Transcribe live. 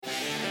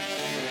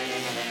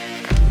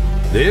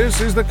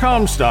This is the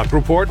Comstock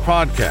Report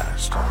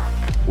podcast.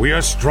 We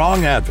are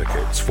strong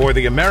advocates for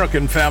the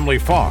American family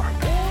farm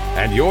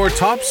and your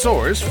top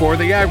source for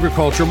the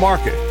agriculture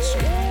markets.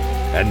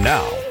 And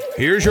now,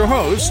 here's your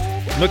host,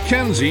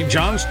 Mackenzie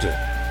Johnston.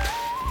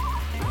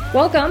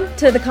 Welcome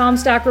to the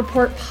Comstock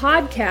Report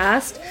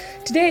podcast.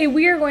 Today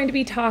we are going to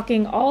be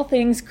talking all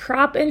things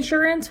crop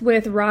insurance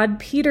with Rod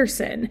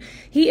Peterson.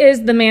 He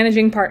is the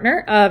managing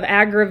partner of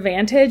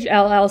AgriVantage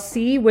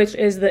LLC, which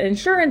is the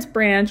insurance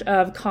branch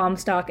of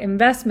Comstock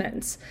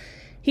Investments.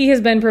 He has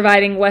been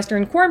providing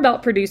Western Corn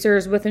Belt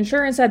producers with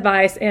insurance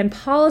advice and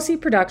policy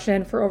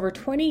production for over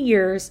 20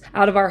 years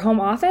out of our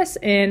home office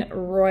in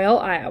Royal,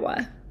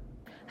 Iowa.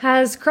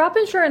 Has crop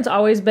insurance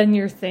always been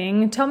your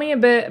thing? Tell me a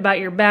bit about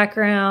your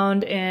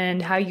background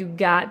and how you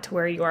got to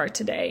where you are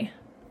today.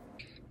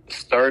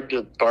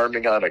 Started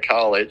farming out of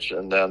college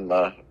and then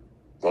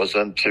was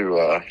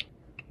into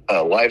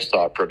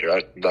livestock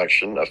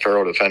production, a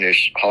farrow to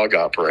finish hog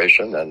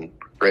operation and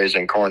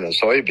raising corn and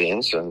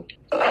soybeans. And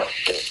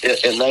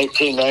in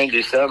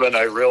 1997,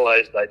 I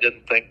realized I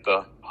didn't think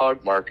the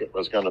hog market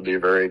was going to be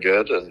very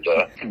good,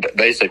 and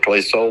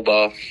basically sold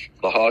off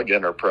the hog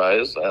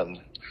enterprise.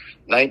 And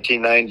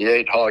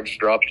 1998, hogs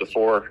dropped to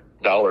 $4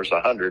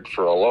 a hundred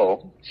for a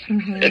low.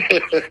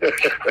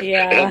 Mm-hmm.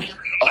 Yeah.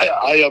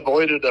 I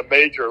avoided a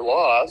major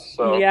loss.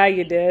 So yeah,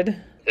 you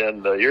did.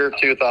 In the year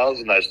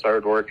 2000, I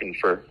started working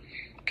for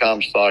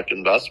Comstock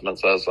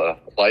Investments as a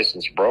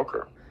licensed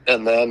broker.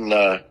 And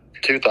then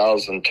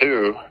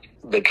 2002,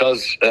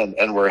 because,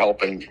 and we're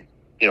helping,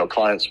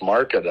 clients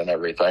market and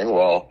everything,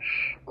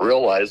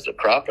 realized that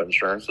crop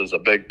insurance is a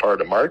big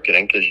part of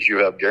marketing because you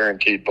have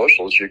guaranteed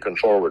bushels you can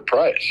forward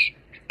price.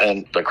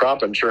 And the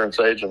crop insurance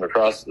agent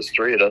across the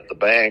street at the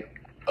bank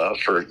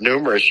for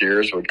numerous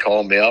years would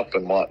call me up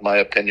and want my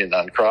opinion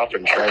on crop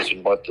insurance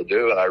and what to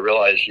do. And I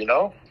realized,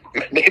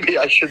 maybe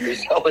I should be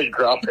selling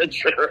crop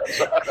insurance.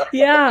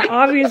 Yeah,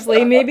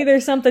 obviously. Maybe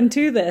there's something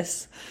to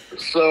this.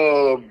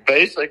 So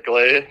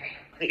basically,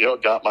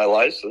 got my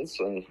license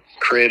and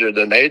created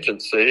an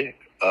agency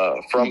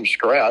from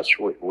scratch.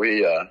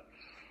 We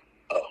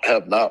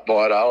have not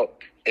bought out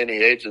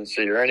any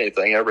agency or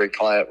anything. Every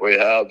client we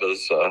have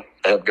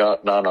have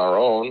gotten on our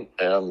own,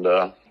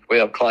 and we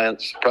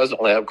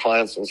presently have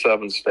clients in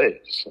 7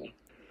 states.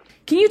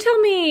 Can you tell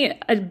me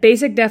a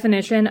basic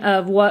definition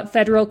of what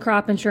federal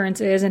crop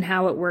insurance is and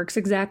how it works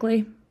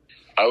exactly?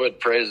 I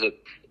would phrase it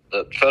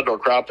that federal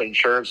crop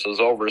insurance is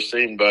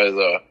overseen by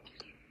the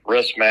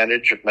Risk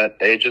Management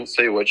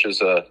Agency, which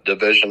is a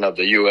division of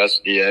the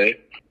USDA.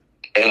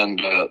 And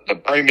the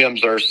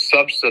premiums are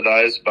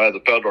subsidized by the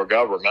federal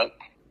government,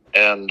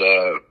 and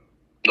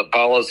the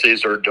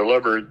policies are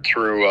delivered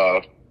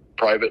through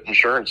private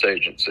insurance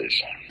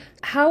agencies.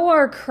 How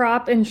are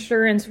crop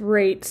insurance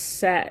rates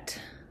set?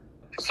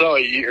 So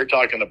you're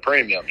talking the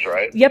premiums,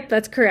 right? Yep,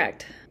 that's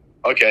correct.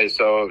 Okay,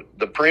 so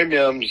the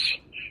premiums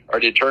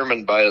are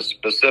determined by a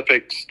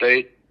specific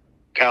state,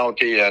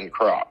 county, and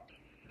crop.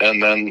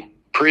 And then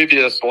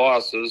previous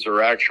losses or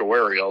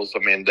actuarials,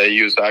 they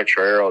use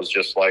actuarials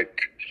just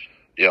like,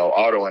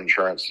 auto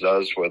insurance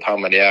does with how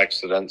many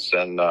accidents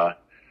in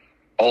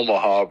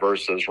Omaha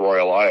versus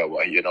Royal,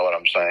 Iowa. You know what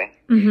I'm saying?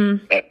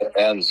 Mm-hmm.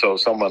 And so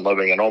someone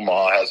living in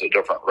Omaha has a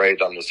different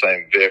rate on the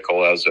same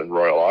vehicle as in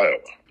Royal, Iowa.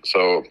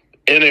 So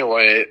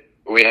anyway,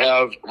 we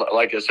have,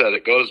 like I said,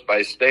 it goes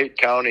by state,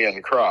 county,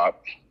 and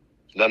crop.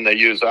 Then they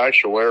use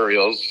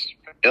actuarials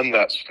in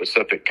that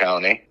specific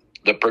county.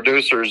 The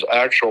producer's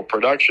actual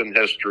production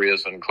history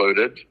is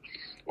included.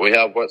 We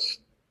have what's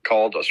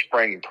called a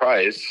spring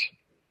price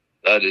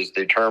that is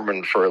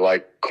determined for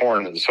like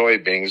corn and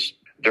soybeans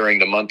during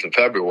the month of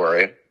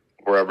February,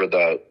 wherever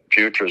the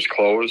futures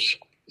close.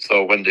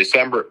 So when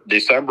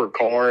December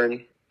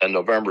corn and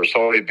November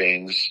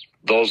soybeans,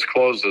 those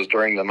closes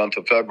during the month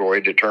of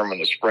February determine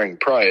the spring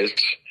price.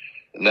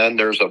 And then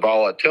there's a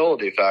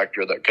volatility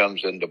factor that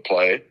comes into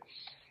play,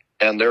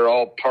 and they're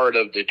all part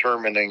of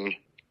determining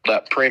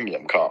that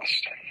premium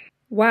cost.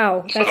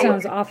 Wow, that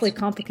sounds awfully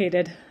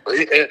complicated.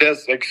 It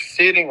is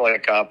exceedingly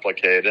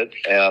complicated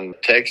and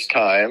takes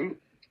time.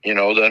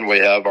 Then we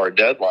have our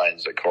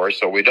deadlines, of course,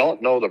 so we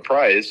don't know the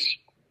price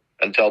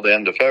until the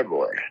end of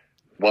February.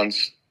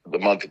 Once the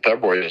month of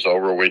February is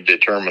over, we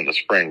determine the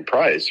spring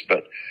price,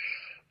 but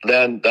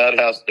then that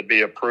has to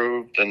be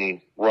approved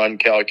and run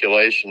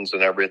calculations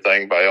and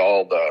everything by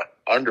all the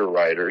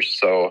underwriters.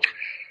 So,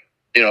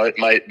 it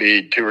might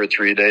be 2 or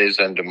 3 days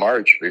into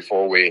March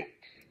before we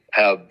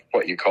have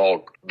what you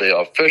call the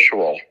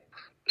official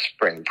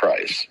spring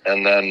price.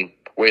 And then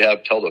we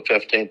have till the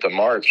 15th of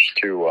March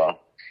to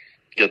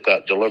get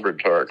that delivered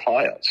to our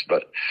clients.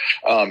 But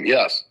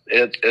yes,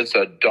 it's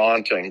a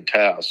daunting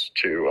task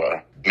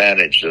to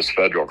manage this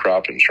federal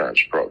crop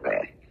insurance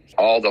program.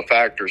 All the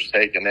factors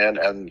taken in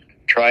and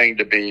trying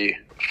to be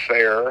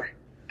fair.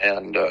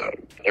 And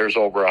there's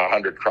over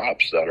 100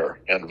 crops that are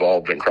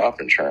involved in crop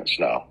insurance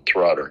now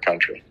throughout our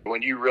country.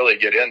 When you really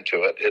get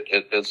into it,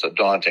 it's a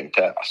daunting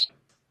task.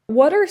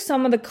 What are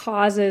some of the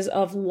causes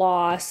of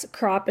loss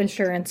crop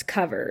insurance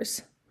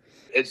covers?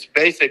 It's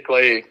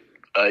basically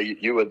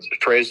you would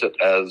phrase it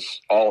as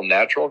all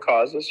natural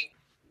causes.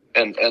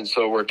 And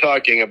so we're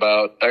talking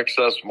about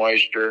excess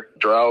moisture,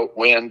 drought,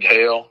 wind,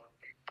 hail,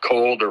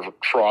 cold or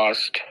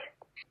frost.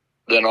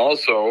 Then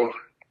also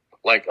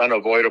like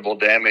unavoidable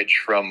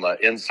damage from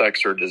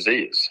insects or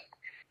disease.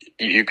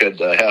 You could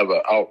have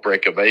an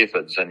outbreak of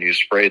aphids and you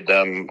sprayed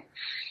them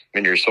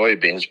in your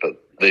soybeans, but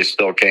they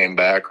still came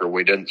back, or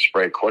we didn't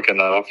spray quick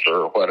enough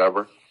or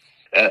whatever.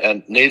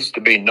 And needs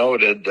to be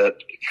noted that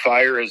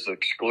fire is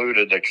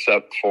excluded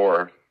except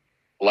for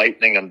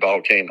lightning and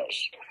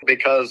volcanoes,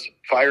 because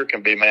fire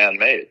can be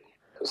man-made.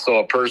 So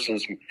a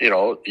person's,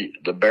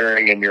 the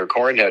bearing in your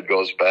corn head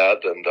goes bad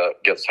and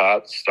gets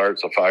hot,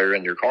 starts a fire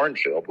in your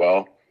cornfield.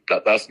 Well,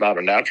 that's not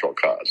a natural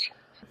cause.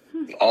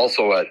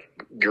 Also at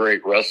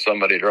great risk,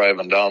 somebody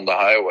driving down the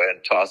highway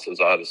and tosses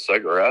out a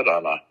cigarette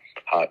on a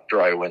hot,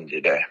 dry, windy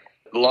day.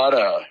 A lot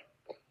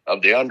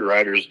of the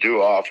underwriters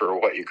do offer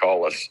what you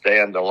call a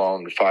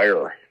standalone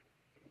fire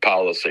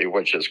policy,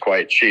 which is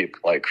quite cheap,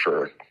 like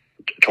for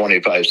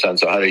 25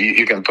 cents a hundred.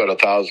 You can put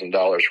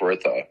 $1,000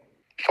 worth of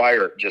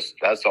fire. Just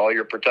that's all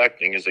you're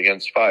protecting is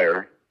against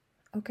fire.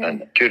 Okay.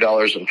 And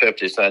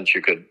 $2.50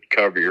 you could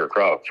cover your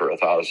crop for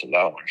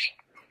 $1,000.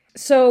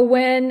 So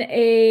when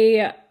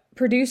a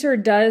producer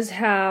does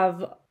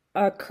have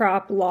a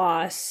crop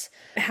loss,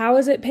 how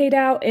is it paid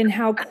out and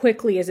how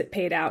quickly is it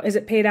paid out? Is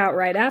it paid out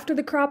right after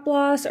the crop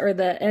loss or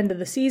the end of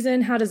the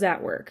season? How does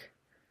that work?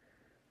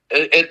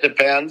 It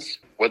depends.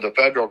 With the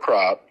federal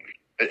crop,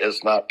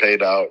 it's not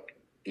paid out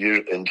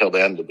until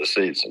the end of the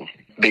season,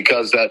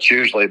 because that's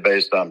usually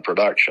based on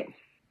production.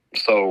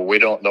 So we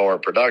don't know our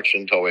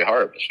production until we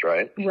harvest,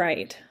 right?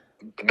 Right.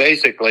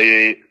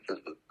 Basically,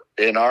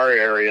 in our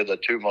area, the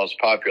two most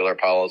popular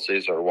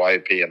policies are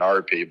YP and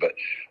RP. But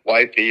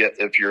YP,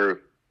 if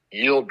your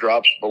yield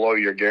drops below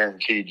your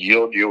guaranteed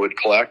yield, you would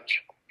collect.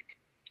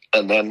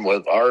 And then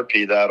with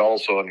RP, that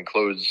also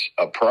includes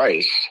a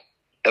price.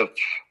 If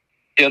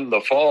in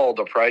the fall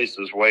the price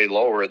is way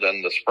lower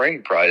than the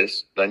spring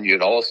price, then you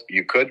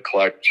could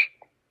collect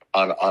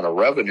on a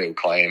revenue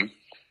claim,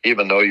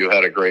 even though you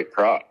had a great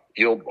crop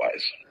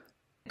yield-wise.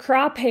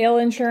 Crop hail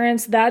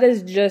insurance, that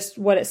is just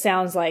what it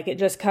sounds like. It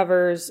just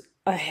covers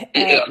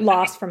a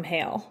loss from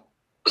hail.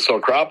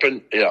 So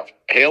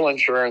hail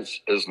insurance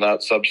is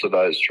not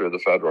subsidized through the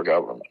federal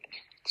government.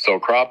 So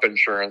crop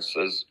insurance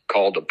is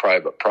called a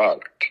private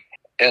product.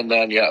 And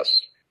then,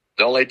 yes,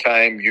 the only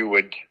time you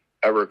would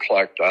ever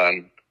collect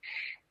on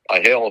a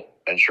hail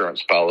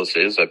insurance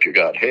policy is if you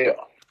got hail.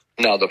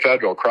 Now, the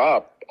federal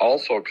crop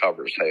also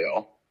covers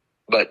hail,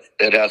 but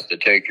it has to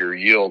take your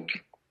yield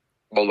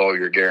below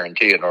your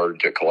guarantee in order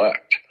to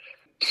collect.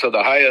 So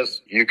the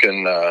highest you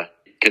can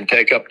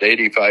take up to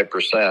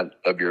 85%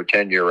 of your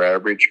 10-year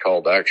average,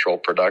 called actual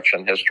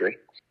production history.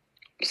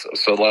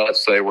 So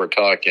let's say we're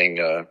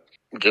talking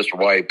just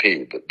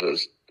YP, but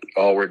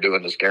all we're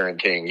doing is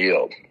guaranteeing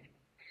yield.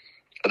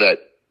 That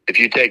if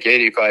you take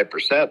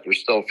 85%, there's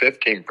still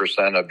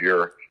 15% of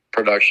your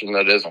production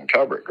that isn't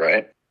covered,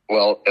 right?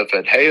 Well, if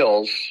it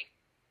hails,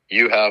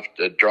 you have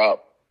to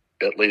drop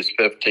at least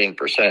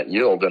 15%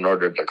 yield in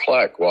order to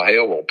collect. Well,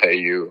 hail will pay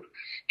you.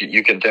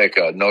 You can take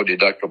a no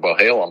deductible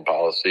hail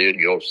policy and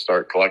you'll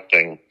start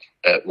collecting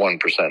at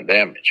 1%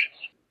 damage.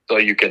 So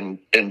you can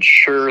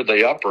insure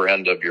the upper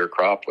end of your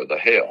crop with a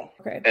hail.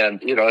 Okay.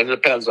 And, it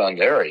depends on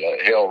the area.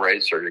 Hail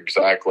rates are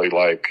exactly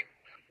like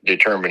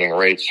determining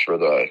rates for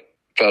the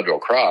federal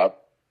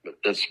crop.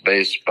 It's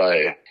based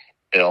by,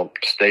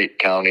 state,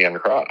 county, and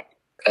crop,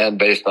 and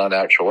based on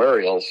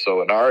actuarials.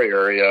 So in our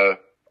area,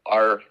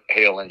 our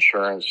hail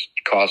insurance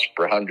cost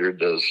per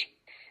 100 is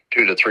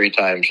 2 to 3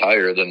 times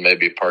higher than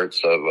maybe parts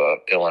of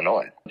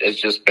Illinois.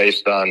 It's just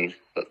based on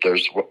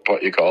there's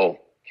what you call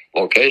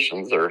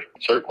locations, or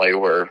certainly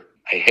where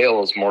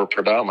hail is more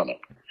predominant.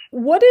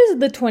 What is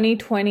the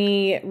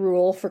 2020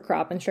 rule for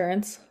crop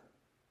insurance?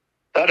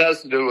 That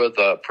has to do with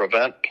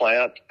prevent,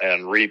 plant,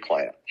 and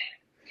replant.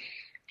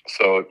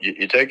 So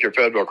you take your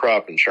federal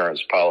crop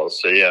insurance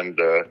policy and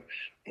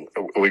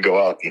we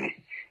go out and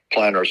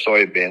plant our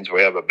soybeans.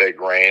 We have a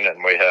big rain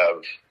and we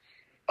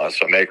have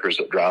some acres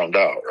that drowned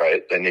out,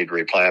 right? They need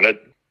replanted.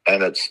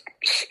 And it's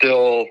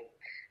still,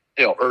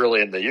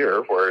 early in the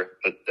year where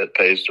it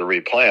pays to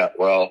replant.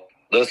 Well,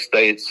 this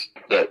states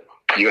that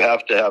you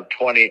have to have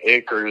 20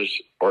 acres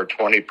or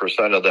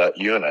 20% of that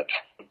unit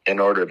in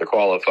order to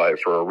qualify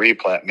for a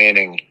replant,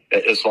 meaning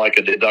it's like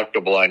a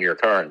deductible on your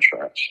car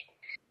insurance.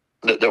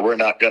 That we're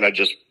not going to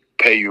just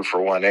pay you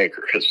for 1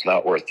 acre. It's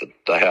not worth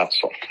the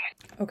hassle.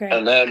 Okay.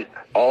 And then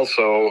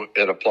also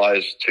it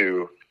applies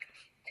to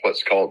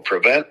what's called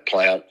prevent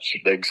plants.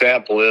 The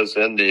example is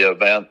in the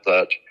event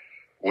that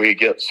we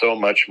get so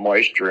much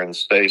moisture and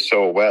stay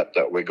so wet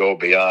that we go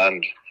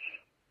beyond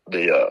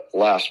the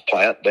last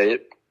plant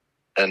date,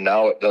 and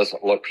now it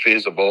doesn't look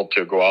feasible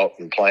to go out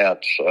and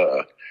plant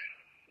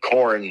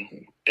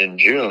corn in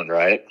June,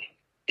 right?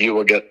 You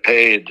will get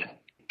paid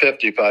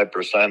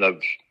 55%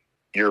 of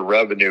your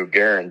revenue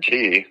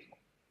guarantee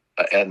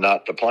and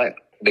not the plant,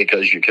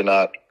 because you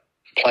cannot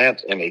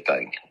plant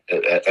anything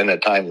in a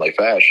timely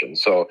fashion.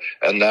 So,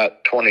 and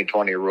that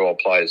 2020 rule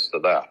applies to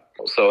that.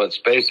 So it's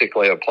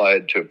basically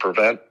applied to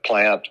prevent,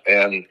 plant,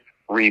 and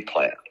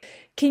replant.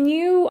 Can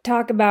you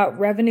talk about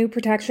revenue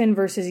protection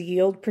versus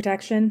yield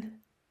protection?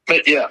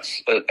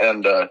 Yes,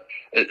 and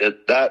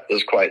that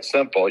is quite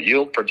simple.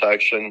 Yield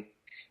protection,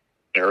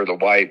 or the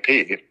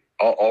YP,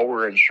 all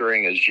we're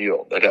ensuring is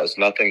yield. It has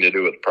nothing to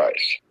do with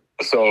price.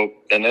 So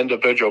an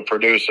individual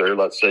producer,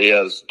 let's say he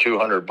has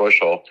 200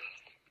 bushel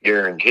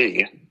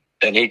guarantee,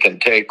 and he can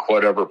take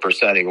whatever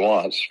percent he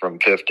wants from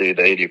 50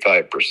 to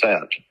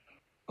 85%.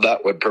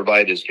 That would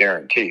provide his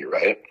guarantee,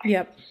 right?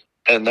 Yep.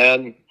 And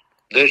then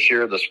this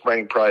year, the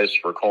spring price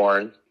for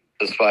corn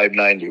is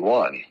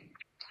 $5.91.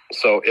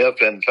 So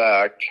if, in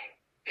fact,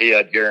 he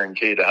had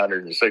guaranteed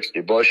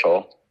 160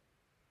 bushel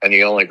and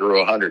he only grew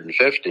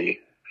 150,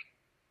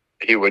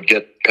 he would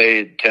get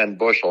paid 10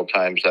 bushel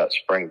times that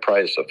spring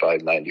price of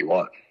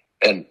 $5.91.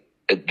 And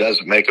it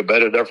doesn't make a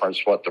bit of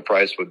difference what the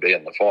price would be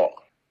in the fall.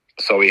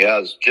 So he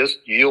has just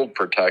yield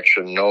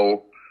protection,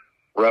 no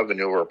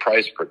revenue or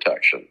price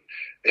protection.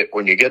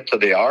 When you get to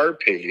the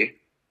RP,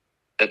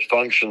 it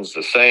functions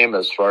the same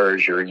as far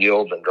as your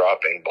yield and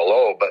dropping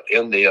below. But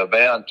in the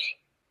event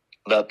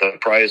that the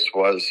price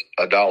was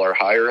 $1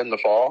 higher in the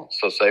fall,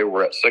 so say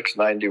we're at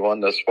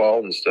 $6.91 this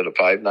fall instead of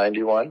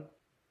 $5.91,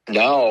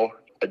 now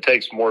it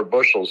takes more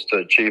bushels to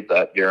achieve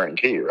that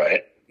guarantee,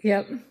 right?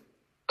 Yep.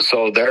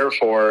 So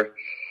therefore,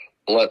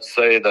 let's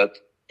say that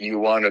you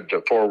wanted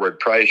to forward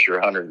price your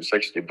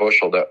 160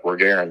 bushel that were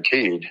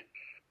guaranteed,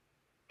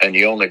 and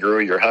you only grew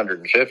your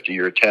 150,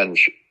 you're 10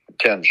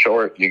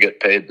 short, you get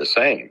paid the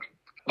same.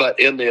 But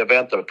in the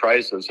event the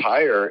price is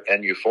higher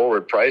and you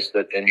forward priced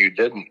it and you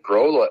didn't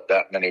grow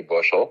that many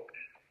bushel,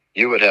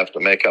 you would have to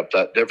make up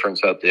that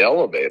difference at the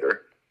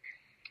elevator.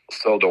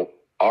 So the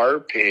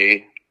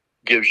RP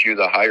gives you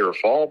the higher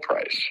fall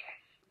price.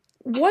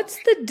 What's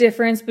the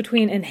difference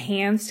between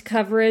enhanced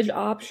coverage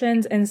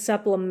options and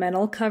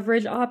supplemental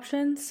coverage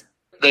options?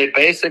 They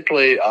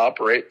basically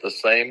operate the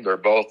same. They're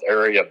both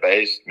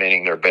area-based,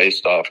 meaning they're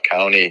based off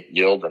county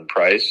yield and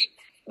price.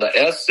 The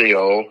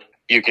SCO,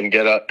 you can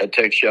get up, it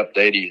takes you up to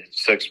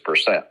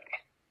 86%.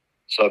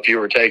 So if you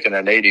were taking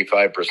an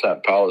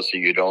 85% policy,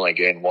 you'd only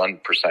gain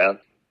 1%.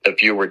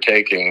 If you were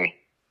taking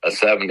a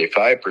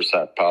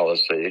 75%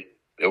 policy,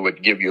 it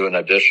would give you an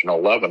additional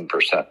 11%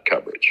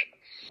 coverage.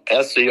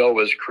 SCO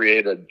was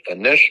created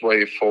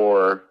initially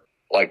for,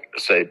 like,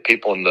 say,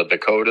 people in the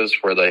Dakotas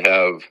where they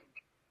have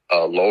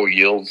low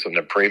yields and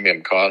the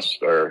premium costs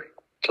are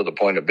to the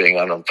point of being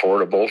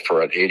unaffordable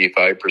for an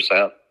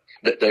 85%.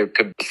 They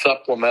could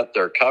supplement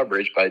their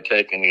coverage by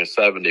taking a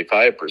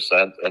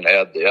 75% and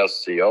add the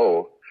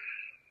SCO,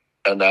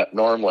 and that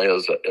normally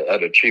is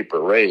at a cheaper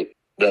rate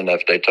than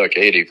if they took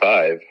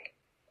 85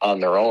 on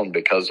their own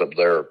because of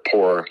their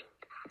poor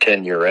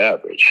 10-year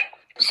average.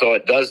 So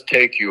it does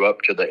take you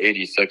up to the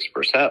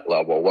 86%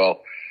 level.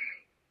 Well,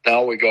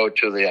 now we go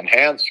to the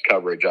enhanced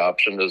coverage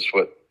option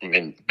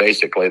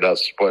basically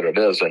that's what it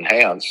is,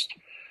 enhanced.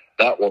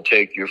 That will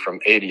take you from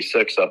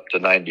 86 up to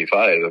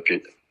 95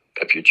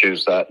 if you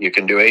choose that. You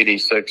can do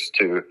 86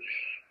 to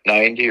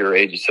 90 or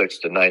 86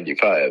 to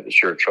 95.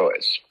 It's your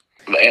choice.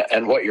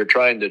 And what you're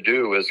trying to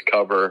do is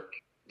cover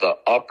the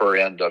upper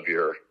end of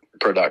your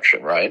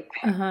production, right?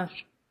 Uh-huh.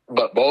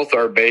 But both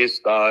are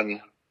based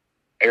on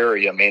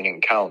area,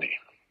 meaning county.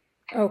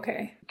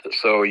 Okay.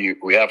 So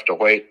we have to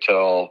wait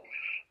till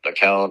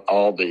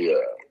all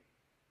the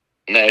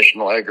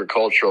National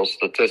Agricultural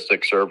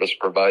Statistics Service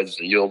provides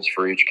the yields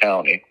for each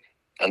county.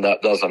 And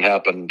that doesn't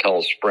happen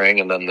until spring,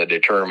 and then they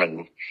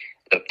determine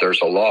if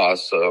there's a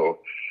loss. So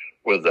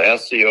with the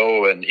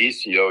SCO and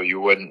ECO, you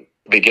wouldn't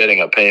be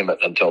getting a payment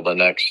until the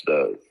next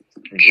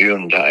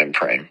June time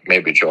frame,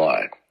 maybe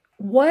July.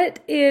 What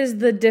is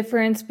the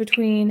difference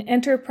between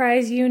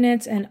enterprise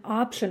units and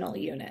optional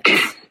units?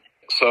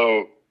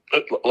 So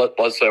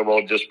let's say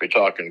we'll just be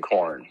talking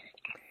corn.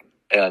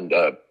 And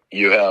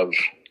you have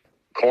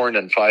corn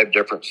in 5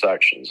 different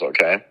sections,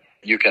 okay?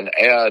 You can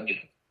add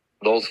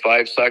those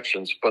 5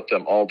 sections, put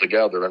them all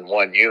together in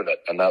one unit,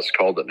 and that's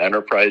called an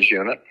enterprise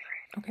unit.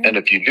 Okay. And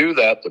if you do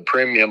that, the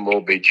premium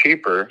will be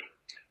cheaper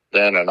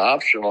than an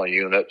optional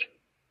unit.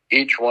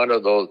 Each one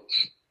of those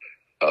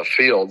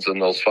fields in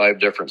those 5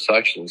 different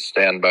sections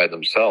stand by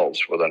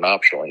themselves with an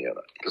optional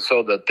unit.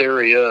 So the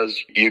theory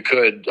is you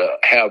could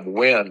have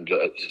wind,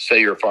 say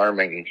your farm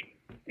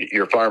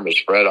is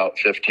spread out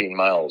 15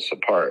 miles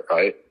apart,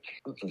 right?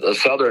 The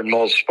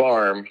southernmost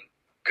farm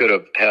could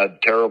have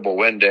had terrible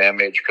wind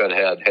damage, could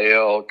have had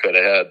hail, could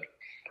have had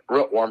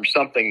rootworm,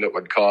 something that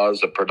would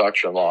cause a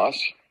production loss.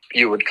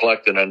 You would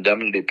collect an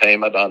indemnity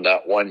payment on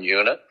that one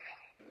unit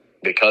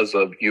because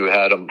of you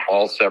had them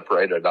all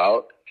separated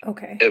out.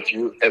 Okay.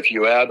 If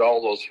you add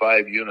all those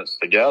 5 units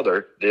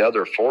together, the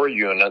other 4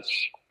 units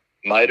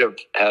might have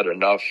had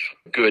enough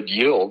good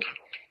yield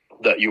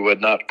that you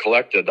would not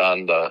collect it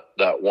on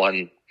that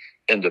one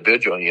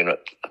individual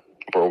unit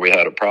where we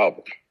had a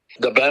problem.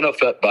 The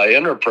benefit by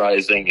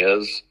enterprising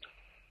is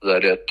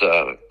that it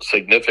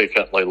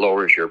significantly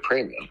lowers your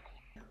premium.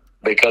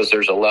 because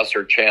there's a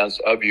lesser chance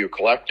of you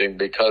collecting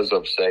because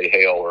of, say,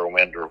 hail or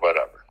wind or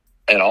whatever.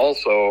 And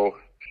also,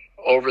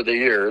 over the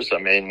years,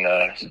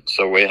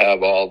 so we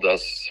have all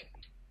this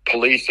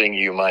policing,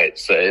 you might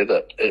say,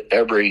 that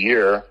every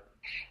year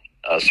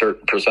a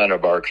certain percent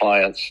of our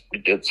clients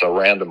gets a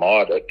random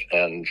audit,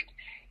 and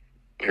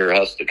here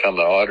has to come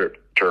an auditor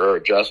or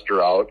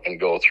adjuster out and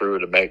go through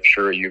to make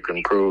sure you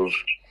can prove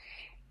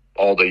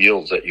all the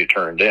yields that you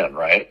turned in,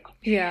 right?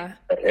 Yeah.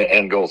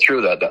 And go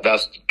through that.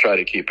 That's to try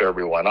to keep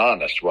everyone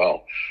honest.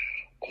 Well,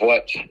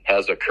 what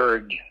has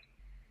occurred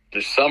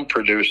to some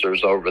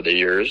producers over the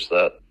years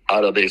that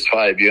out of these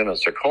 5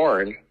 units of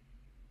corn,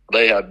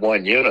 they had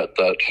 1 unit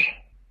that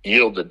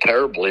yielded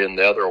terribly and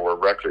the other were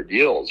record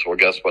yields. Well,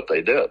 guess what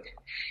they did?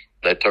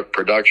 They took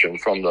production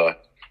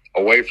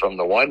away from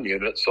the 1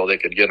 unit so they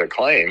could get a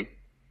claim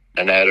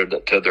and added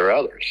it to their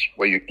others.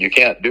 Well, you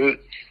can't do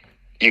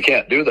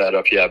that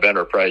if you have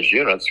enterprise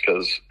units,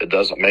 because it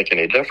doesn't make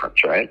any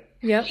difference, right?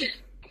 Yep.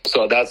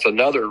 So that's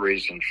another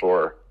reason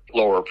for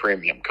lower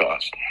premium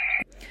cost.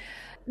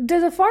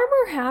 Does a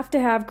farmer have to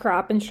have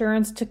crop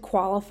insurance to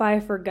qualify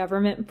for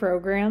government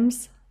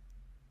programs?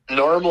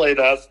 Normally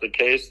that's the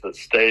case that's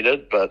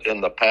stated, but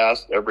in the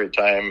past, every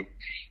time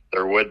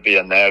there would be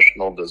a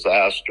national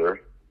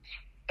disaster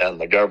and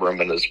the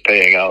government is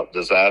paying out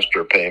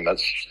disaster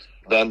payments,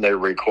 then they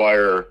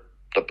require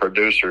the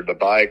producer to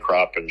buy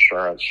crop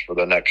insurance for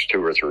the next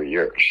 2 or 3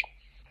 years.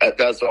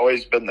 That's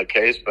always been the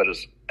case, but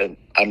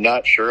I'm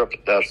not sure if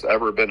that's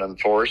ever been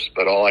enforced,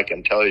 but all I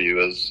can tell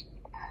you is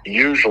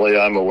usually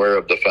I'm aware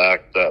of the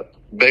fact that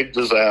big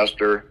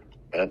disaster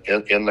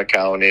in the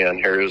county, and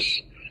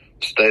here's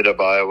state of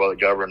Iowa, the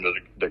governor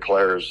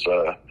declares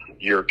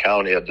your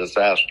county a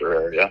disaster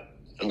area,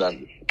 and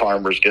then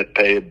farmers get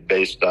paid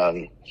based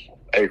on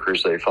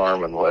acres they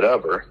farm and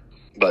whatever.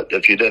 But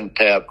if you didn't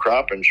have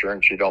crop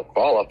insurance, you don't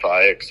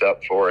qualify,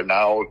 except for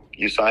now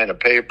you sign a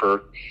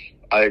paper,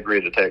 I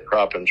agree to take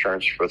crop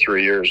insurance for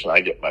 3 years and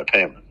I get my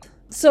payment.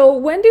 So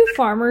when do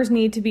farmers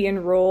need to be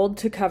enrolled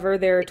to cover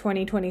their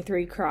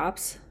 2023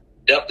 crops?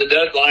 Yep, the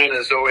deadline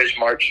is always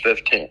March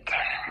 15th.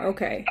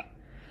 Okay.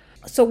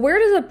 So where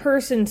does a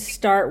person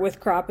start with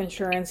crop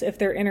insurance if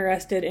they're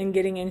interested in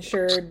getting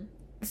insured?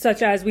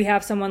 Such as we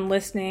have someone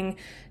listening,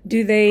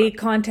 do they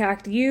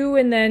contact you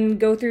and then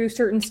go through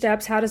certain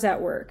steps? How does that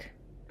work?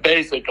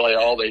 Basically,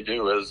 all they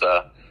do is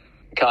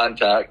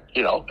contact,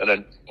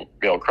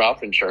 a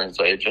crop insurance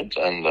agent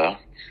and,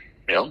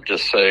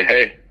 just say,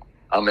 hey,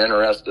 I'm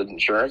interested in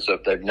insurance.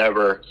 If they've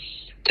never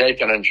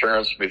taken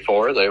insurance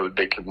before, they would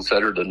be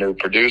considered a new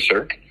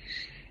producer,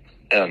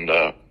 and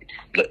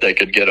they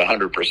could get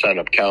 100%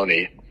 of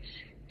county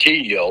T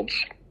yields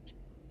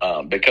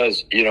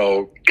because,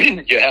 you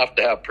have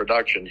to have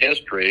production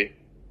history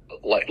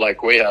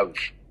like we have.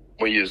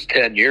 We use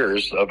 10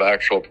 years of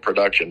actual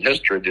production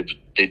history to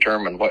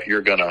determine what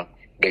you're going to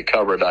be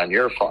covered on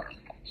your farm.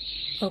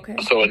 Okay.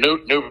 So a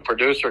new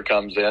producer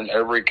comes in,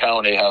 every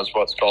county has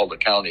what's called a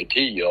county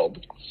T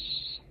yield,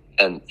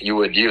 and you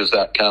would use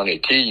that county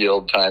T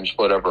yield times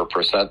whatever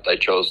percent they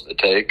chose to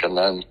take, and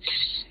then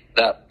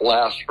that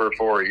lasts for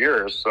 4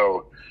 years.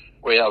 So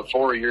we have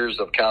 4 years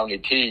of county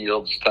T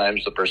yields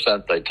times the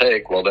percent they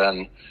take. Well,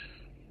 then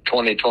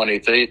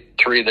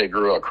 2023, they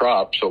grew a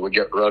crop, so we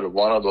get rid of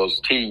one of those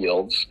T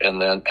yields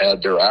and then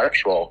add their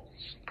actual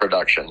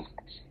production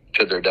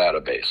to their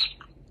database.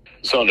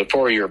 So in the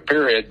 4-year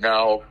period,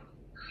 now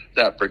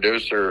that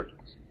producer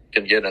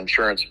can get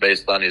insurance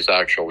based on his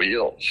actual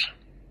yields.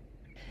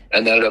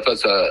 And then if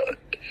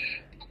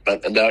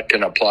and that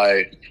can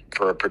apply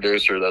for a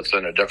producer that's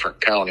in a different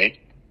county,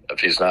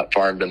 if he's not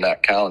farmed in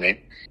that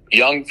county.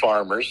 Young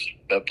farmers,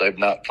 if they've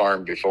not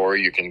farmed before,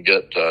 you can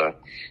get,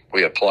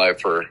 we apply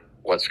for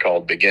what's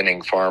called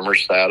beginning farmer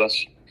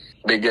status,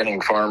 beginning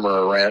farmer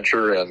or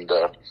rancher, and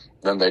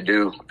then they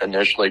do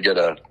initially get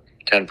a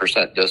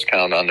 10%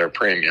 discount on their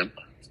premium.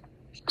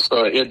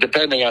 So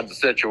depending on the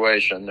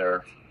situation, there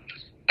are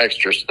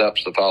extra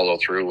steps to follow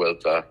through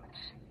with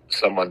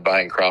someone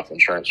buying crop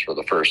insurance for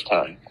the first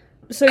time.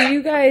 So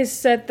you guys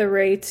set the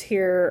rates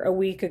here a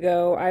week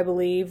ago, I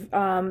believe.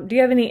 Do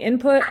you have any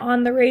input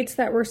on the rates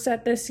that were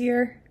set this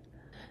year?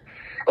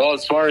 Well,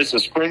 as far as the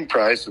spring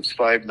price, it's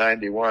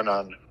 $5.91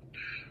 on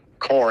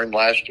corn.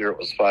 Last year it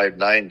was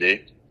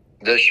 $5.90.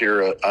 This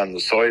year on the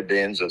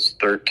soybeans it's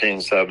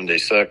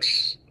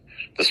 $13.76.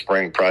 The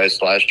spring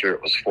price. Last year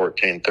it was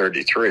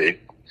 $14.33.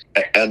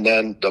 And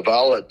then the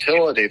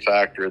volatility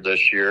factor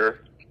this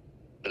year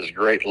is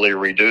greatly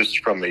reduced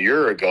from a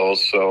year ago.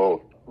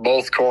 So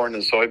both corn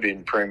and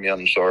soybean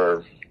premiums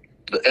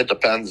it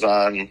depends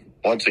on,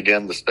 once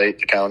again, the state,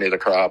 the county, the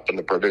crop, and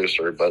the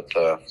producer. But,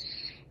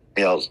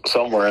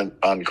 somewhere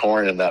on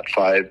corn in that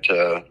 $5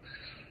 to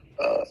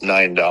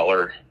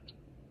 $9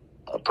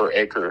 per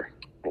acre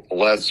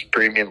less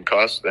premium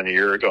cost than a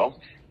year ago.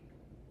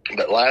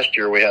 But last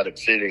year we had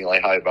exceedingly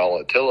high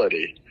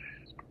volatility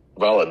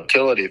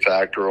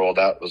factor. Well,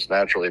 that was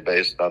naturally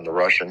based on the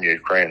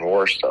Russian-Ukraine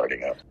war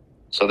starting up.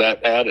 So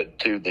that added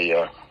to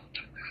the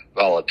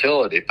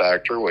volatility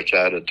factor, which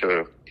added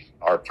to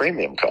our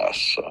premium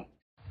costs. So.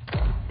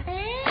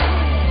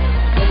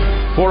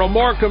 For a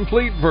more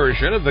complete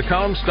version of the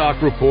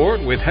Comstock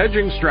Report with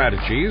hedging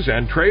strategies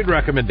and trade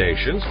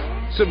recommendations,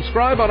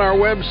 subscribe on our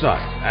website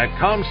at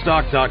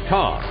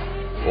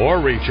Comstock.com or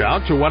reach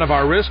out to one of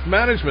our risk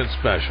management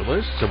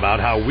specialists about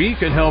how we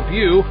can help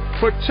you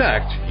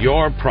protect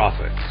your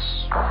profits.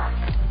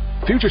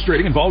 Futures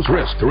trading involves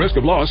risk. The risk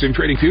of loss in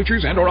trading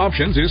futures and/or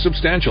options is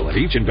substantial, and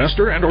each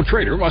investor and/or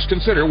trader must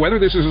consider whether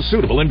this is a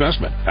suitable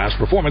investment. Past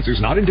performance is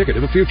not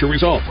indicative of future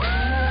results.